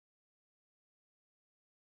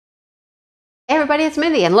Everybody, it's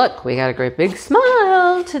Mindy, and look, we got a great big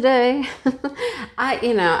smile today. I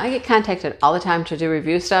get contacted all the time to do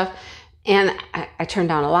review stuff, and I turn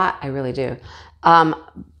down a lot. I really do. And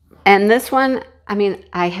this one,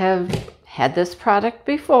 I have had this product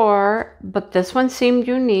before, but this one seemed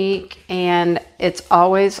unique, and it's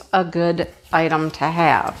always a good item to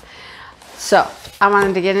have. So I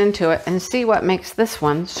wanted to get into it and see what makes this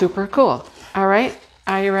one super cool. All right,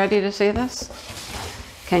 are you ready to see this?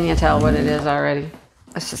 Can you tell what it is already?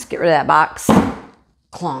 Let's just get rid of that box.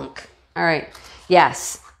 Clunk. All right.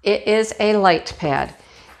 Yes, it is a light pad.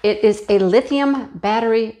 It is a lithium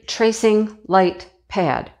battery tracing light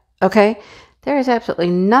pad. Okay. There is absolutely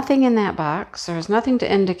nothing in that box. There's nothing to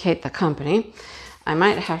indicate the company. I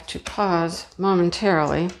might have to pause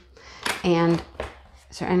momentarily. And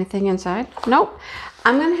is there anything inside? Nope.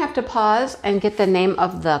 I'm going to have to pause and get the name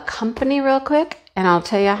of the company real quick. And I'll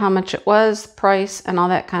tell you how much it was, price, and all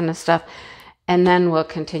that kind of stuff. And then we'll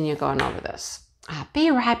continue going over this. I'll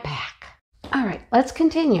be right back. All right, let's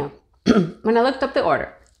continue. When I looked up the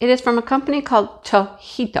order, it is from a company called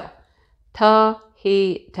Toheto.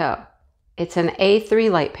 Toheto. It's an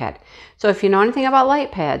A3 light pad. So if you know anything about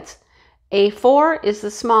light pads, A4 is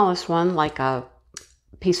the smallest one, like a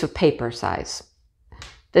piece of paper size.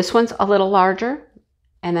 This one's a little larger.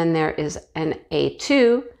 And then there is an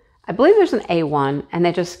A2. I believe there's an A1, and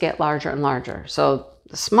they just get larger and larger. So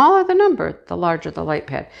the smaller the number, the larger the light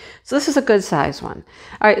pad. So this is a good size one.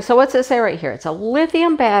 All right, so what's it say right here? It's a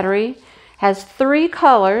lithium battery, has 3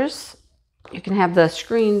 colors. You can have the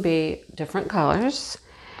screen be different colors.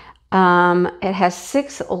 It has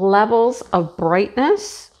 6 levels of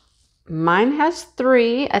brightness. Mine has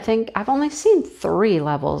 3. I think I've only seen 3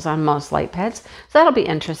 levels on most light pads. So that'll be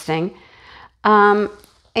interesting.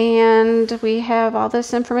 And we have all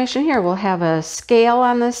this information here. We'll have a scale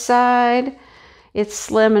on this side. It's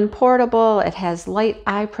slim and portable. It has light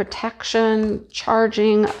eye protection,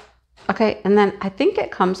 charging. Okay, and then I think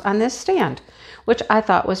it comes on this stand, which I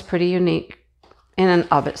thought was pretty unique in and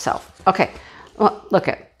of itself. Okay, well, look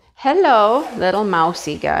at, hello, little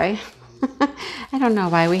mousy guy. I don't know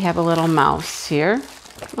why we have a little mouse here.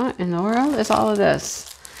 What in the world is all of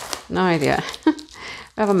this? No idea.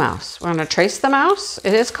 We have a mouse. We're going to trace the mouse.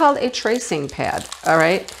 It is called a tracing pad, all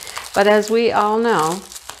right? But as we all know,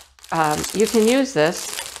 you can use this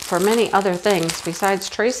for many other things besides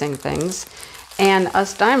tracing things. And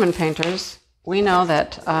us diamond painters, we know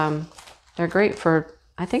that they're great for,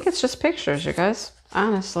 I think it's just pictures, you guys,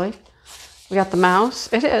 honestly. We got the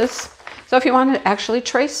mouse. It is. So if you want to actually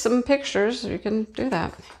trace some pictures, you can do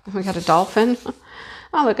that. We got a dolphin.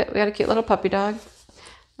 Oh, look, we got a cute little puppy dog.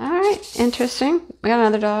 All right, interesting. We got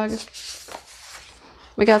another dog.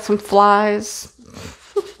 We got some flies.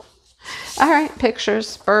 All right,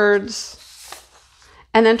 pictures, birds,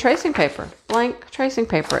 and then tracing paper, blank tracing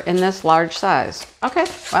paper in this large size. Okay,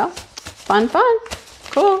 well, fun,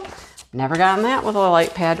 cool. Never gotten that with a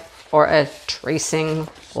light pad or a tracing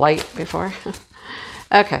light before.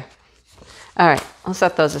 Okay, all right, I'll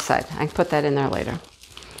set those aside. I can put that in there later.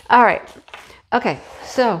 All right, okay,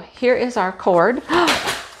 so here is our cord.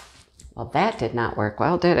 Well, that did not work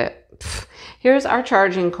well, did it? Here's our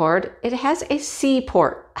charging cord. It has a C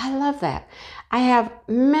port. I love that. I have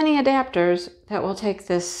many adapters that will take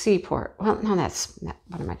this C port. Well, no,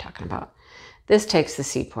 what am I talking about? This takes the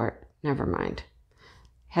C port. Never mind.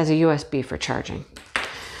 Has a USB for charging.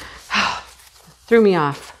 Threw me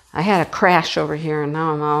off. I had a crash over here, and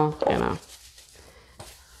now I'm all,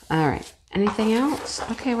 All right. Anything else?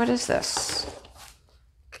 Okay, what is this?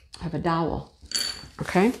 I have a dowel.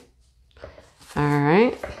 Okay. All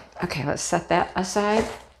right. Okay, let's set that aside.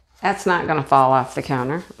 That's not going to fall off the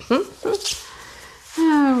counter.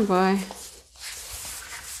 Oh, boy.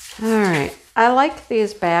 All right. I like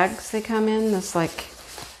these bags they come in, this like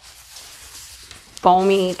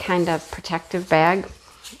foamy kind of protective bag.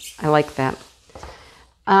 I like that.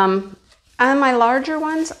 On my larger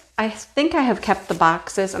ones, I think I have kept the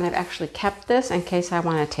boxes, and I've actually kept this in case I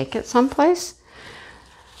want to take it someplace.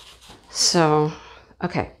 So,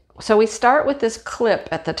 okay. So we start with this clip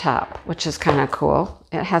at the top, which is kind of cool.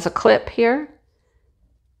 It has a clip here.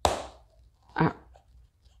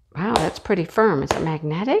 Wow, that's pretty firm. Is it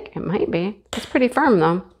magnetic? It might be. It's pretty firm,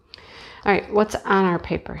 though. All right, what's on our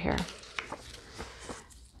paper here?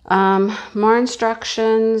 More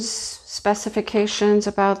instructions, specifications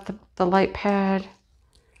about the light pad,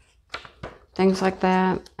 things like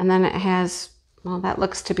that. And then it has, well, that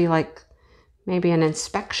looks to be like maybe an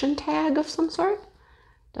inspection tag of some sort.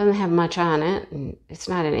 Doesn't have much on it, and it's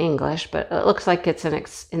not in English, but it looks like it's an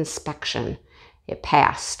inspection. it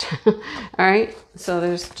passed. All right, so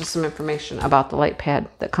there's just some information about the Lightpad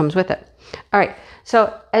that comes with it. All right,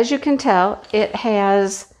 so as you can tell, it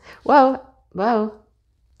has, whoa,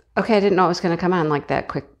 okay, I didn't know it was going to come on like that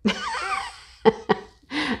quick.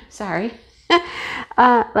 Sorry.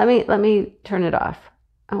 Let me turn it off.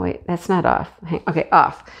 Oh wait, that's not off. Okay,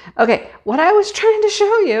 off. Okay, what I was trying to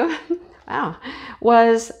show you, wow,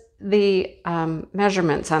 was the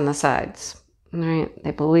measurements on the sides. All right,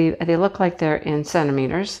 they look like they're in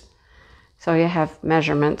centimeters. So you have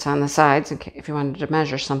measurements on the sides if you wanted to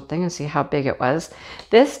measure something and see how big it was.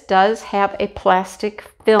 This does have a plastic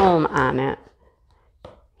film on it.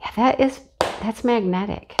 Yeah, that's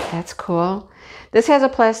magnetic. That's cool. This has a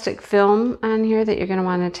plastic film on here that you're going to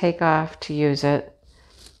want to take off to use it.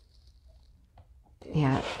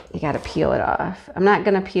 Yeah, you got to peel it off. I'm not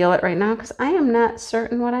going to peel it right now because I am not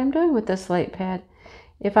certain what I'm doing with this Lightpad.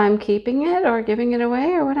 If I'm keeping it or giving it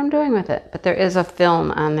away or what I'm doing with it. But there is a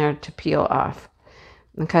film on there to peel off.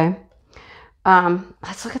 Okay.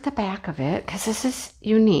 Let's look at the back of it because this is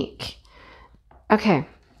unique. Okay.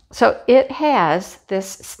 So it has this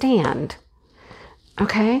stand.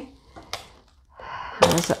 Okay.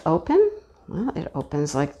 How does it open? Well, it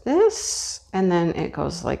opens like this and then it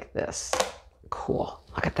goes like this. Cool.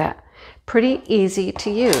 Look at that. Pretty easy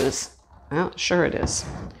to use. Well, sure it is.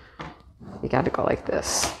 You got to go like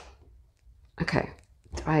this. Okay.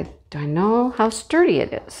 Do I know how sturdy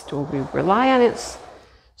it is? Do we rely on its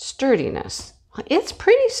sturdiness? Well, it's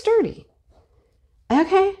pretty sturdy.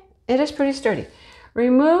 Okay. It is pretty sturdy.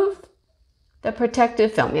 Remove the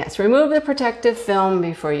protective film. Yes, remove the protective film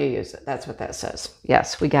before you use it. That's what that says.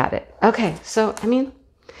 Yes, we got it. Okay. So,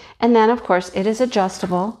 and then of course it is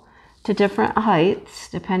adjustable to different heights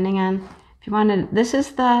depending on if you wanted. This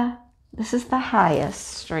is the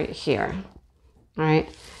highest right here. All right,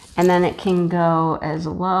 and then it can go as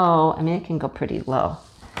low. It can go pretty low.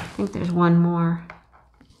 I think there's one more.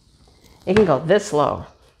 It can go this low.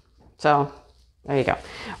 So there you go.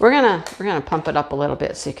 We're gonna pump it up a little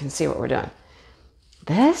bit so you can see what we're doing.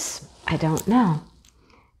 This, I don't know.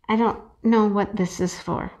 I don't know what this is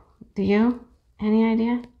for. Do you? Any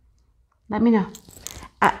idea? Let me know.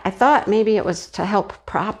 I thought maybe it was to help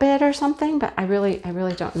prop it or something, but I really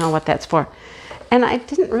don't know what that's for. And I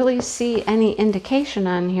didn't really see any indication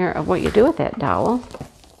on here of what you do with that dowel.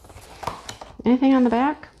 Anything on the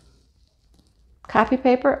back? Copy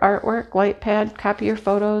paper, artwork, Lightpad, copy your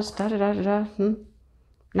photos, da-da-da-da-da.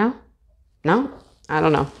 No? No? I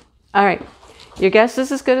don't know. All right. Your guess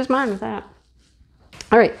is as good as mine with that.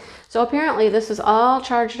 All right. So apparently this is all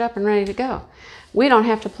charged up and ready to go. We don't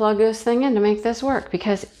have to plug this thing in to make this work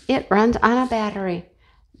because it runs on a battery.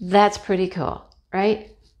 That's pretty cool,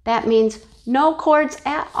 right? That means no cords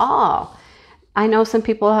at all. I know some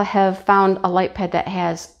people have found a Lightpad that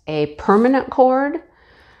has a permanent cord.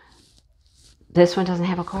 This one doesn't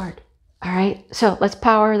have a cord. All right, so let's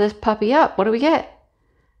power this puppy up. What do we get?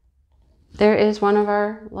 There is one of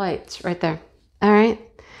our lights right there. All right,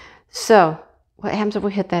 so what happens if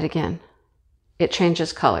we hit that again? It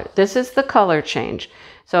changes color. This is the color change.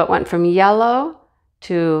 So it went from yellow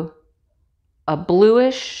to a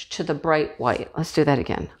bluish to the bright white. Let's do that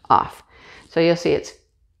again. Off. So you'll see it's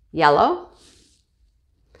yellow,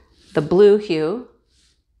 the blue hue,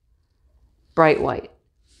 bright white,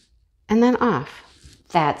 and then off.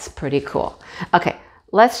 That's pretty cool. Okay,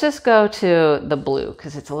 let's just go to the blue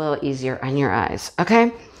because it's a little easier on your eyes.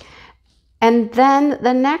 Okay, and then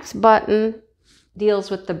the next button deals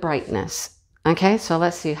with the brightness. Okay, so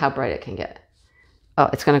let's see how bright it can get. Oh,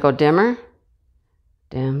 it's going to go dimmer,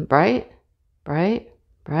 dim, bright, bright,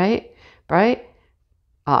 bright, bright,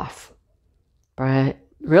 off, bright,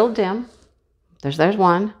 real dim. There's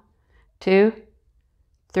 1, 2,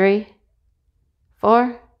 3,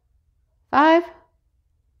 4, 5,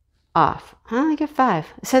 off. I only get 5.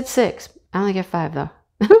 I said 6. I only get 5 though.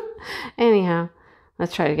 Anyhow,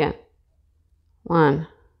 let's try it again. 1,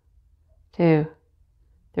 2,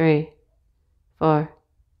 3, 4,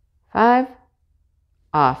 5,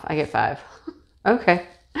 off. I get 5. Okay.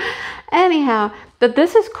 Anyhow, but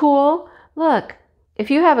this is cool. Look, if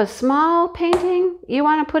you have a small painting you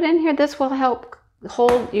want to put in here, this will help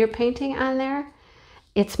hold your painting on there.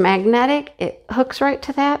 It's magnetic. It hooks right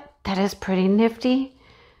to that. That is pretty nifty.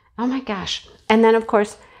 Oh my gosh. And then of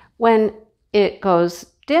course, when it goes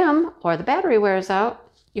dim or the battery wears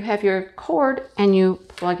out, you have your cord and you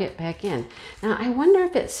plug it back in. Now, I wonder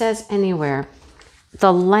if it says anywhere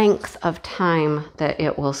the length of time that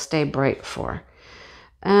it will stay bright for.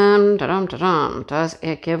 Does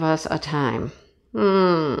it give us a time?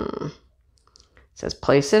 It says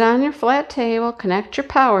place it on your flat table, connect your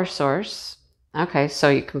power source. Okay, so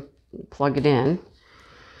you can plug it in.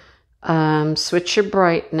 Switch your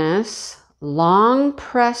brightness. Long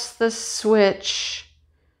press the switch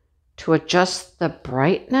to adjust the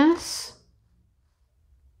brightness.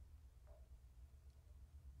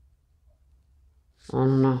 I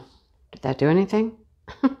don't know. Did that do anything?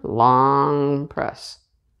 Long press.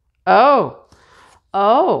 Oh.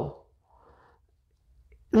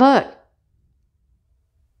 Look.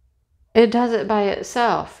 It does it by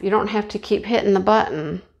itself. You don't have to keep hitting the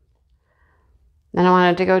button. Then I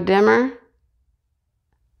want it to go dimmer.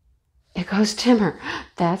 It goes dimmer.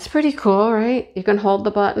 That's pretty cool, right? You can hold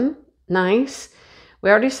the button. Nice. We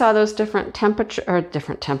already saw those different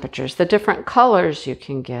temperatures, the different colors you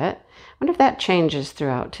can get. I wonder if that changes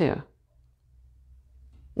throughout too.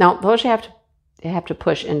 No, those you have to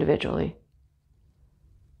push individually.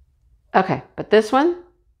 Okay, but this one,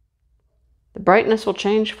 the brightness will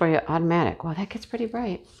change for you automatic. Well, that gets pretty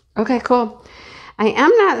bright. Okay, cool. I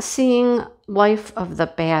am not seeing life of the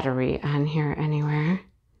battery on here anywhere.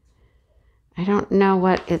 I don't know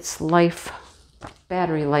what its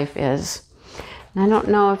battery life is. And I don't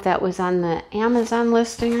know if that was on the Amazon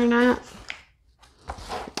listing or not.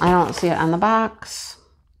 I don't see it on the box.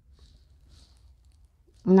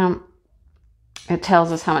 No. It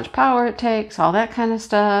tells us how much power it takes, all that kind of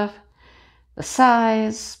stuff. The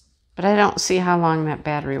size. But I don't see how long that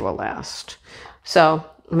battery will last. So,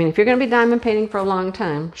 I mean, if you're going to be diamond painting for a long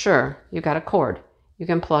time, sure, you got a cord you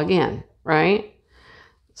can plug in, right?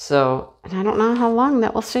 So, and I don't know how long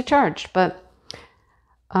that will stay charged, but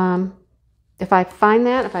if I find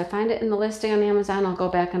it in the listing on Amazon, I'll go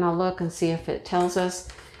back and I'll look and see if it tells us,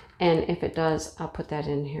 and if it does, I'll put that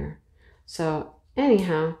in here. So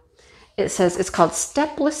anyhow, it says it's called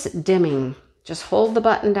stepless dimming. Just hold the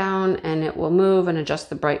button down and it will move and adjust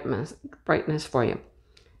the brightness for you.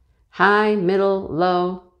 High, middle,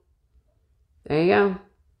 low. There you go.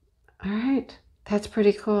 All right, that's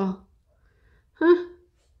pretty cool. Huh?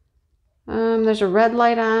 There's a red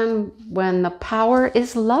light on when the power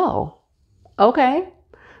is low. Okay,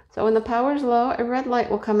 so when the power is low, a red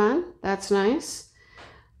light will come on. That's nice.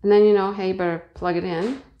 And then you know, hey, you better plug it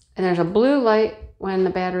in. And there's a blue light when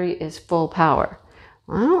the battery is full power.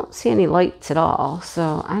 Well, I don't see any lights at all,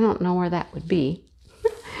 so I don't know where that would be.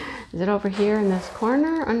 Is it over here in this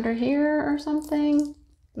corner, under here or something?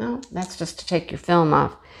 No, that's just to take your film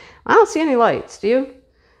off. I don't see any lights, do you?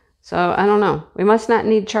 So I don't know. We must not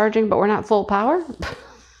need charging, but we're not full power.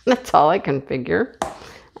 That's all I can figure.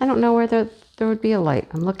 I don't know where there would be a light.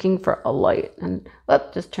 I'm looking for a light, and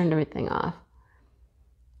just turned everything off.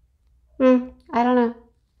 I don't know.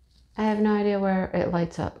 I have no idea where it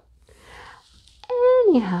lights up.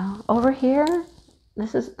 Anyhow, over here,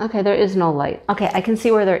 this is, okay, there is no light. Okay, I can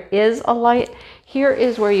see where there is a light. Here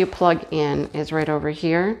is where you plug in, is right over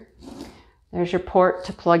here. There's your port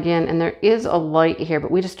to plug in, and there is a light here,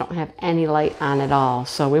 but we just don't have any light on at all.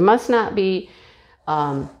 So we must not be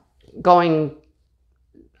our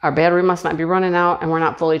battery must not be running out, and we're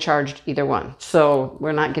not fully charged either one. So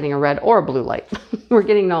we're not getting a red or a blue light. We're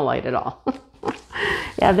getting no light at all.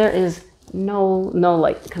 Yeah, there is no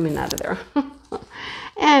light coming out of there.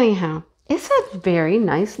 Anyhow, it's a very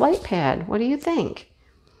nice light pad. What do you think?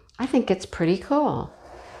 I think it's pretty cool.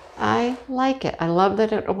 I like it. I love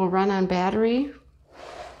that it will run on battery.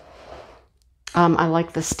 I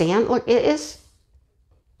like the stand. Look, it's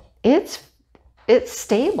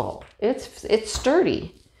stable. It's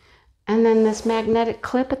sturdy. And then this magnetic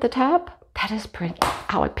clip at the top, that is pretty.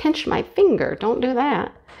 Ow, I pinched my finger. Don't do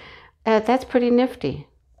that. That's pretty nifty.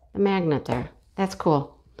 The magnet there. That's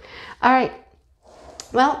cool. All right.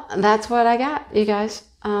 Well, that's what I got, you guys.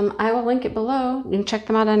 I will link it below. You can check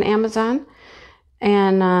them out on Amazon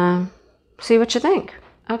and see what you think.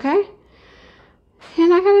 Okay?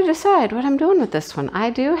 And I got to decide what I'm doing with this one. I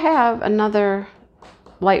do have another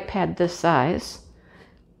light pad this size.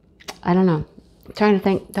 I don't know. I'm trying to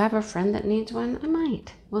think. Do I have a friend that needs one? I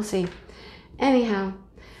might. We'll see. Anyhow,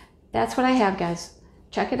 that's what I have, guys.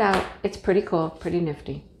 Check it out. It's pretty cool. Pretty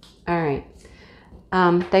nifty. All right.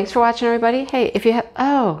 Thanks for watching, everybody. Hey, if you have...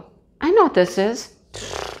 Oh, I know what this is.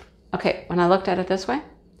 Okay, when I looked at it this way,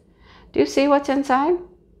 do you see what's inside?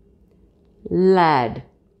 Lead.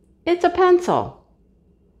 It's a pencil.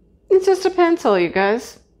 It's just a pencil, you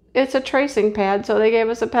guys. It's a tracing pad, so they gave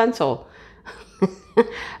us a pencil.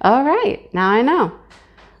 All right, now I know.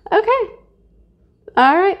 Okay.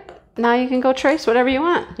 All right, now you can go trace whatever you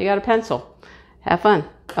want. You got a pencil. Have fun,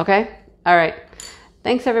 okay? All right.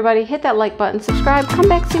 Thanks, everybody. Hit that like button, subscribe, come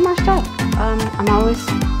back, see more stuff. I'm always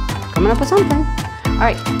coming up with something. All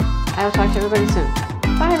right, I will talk to everybody soon.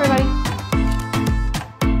 Bye, everybody.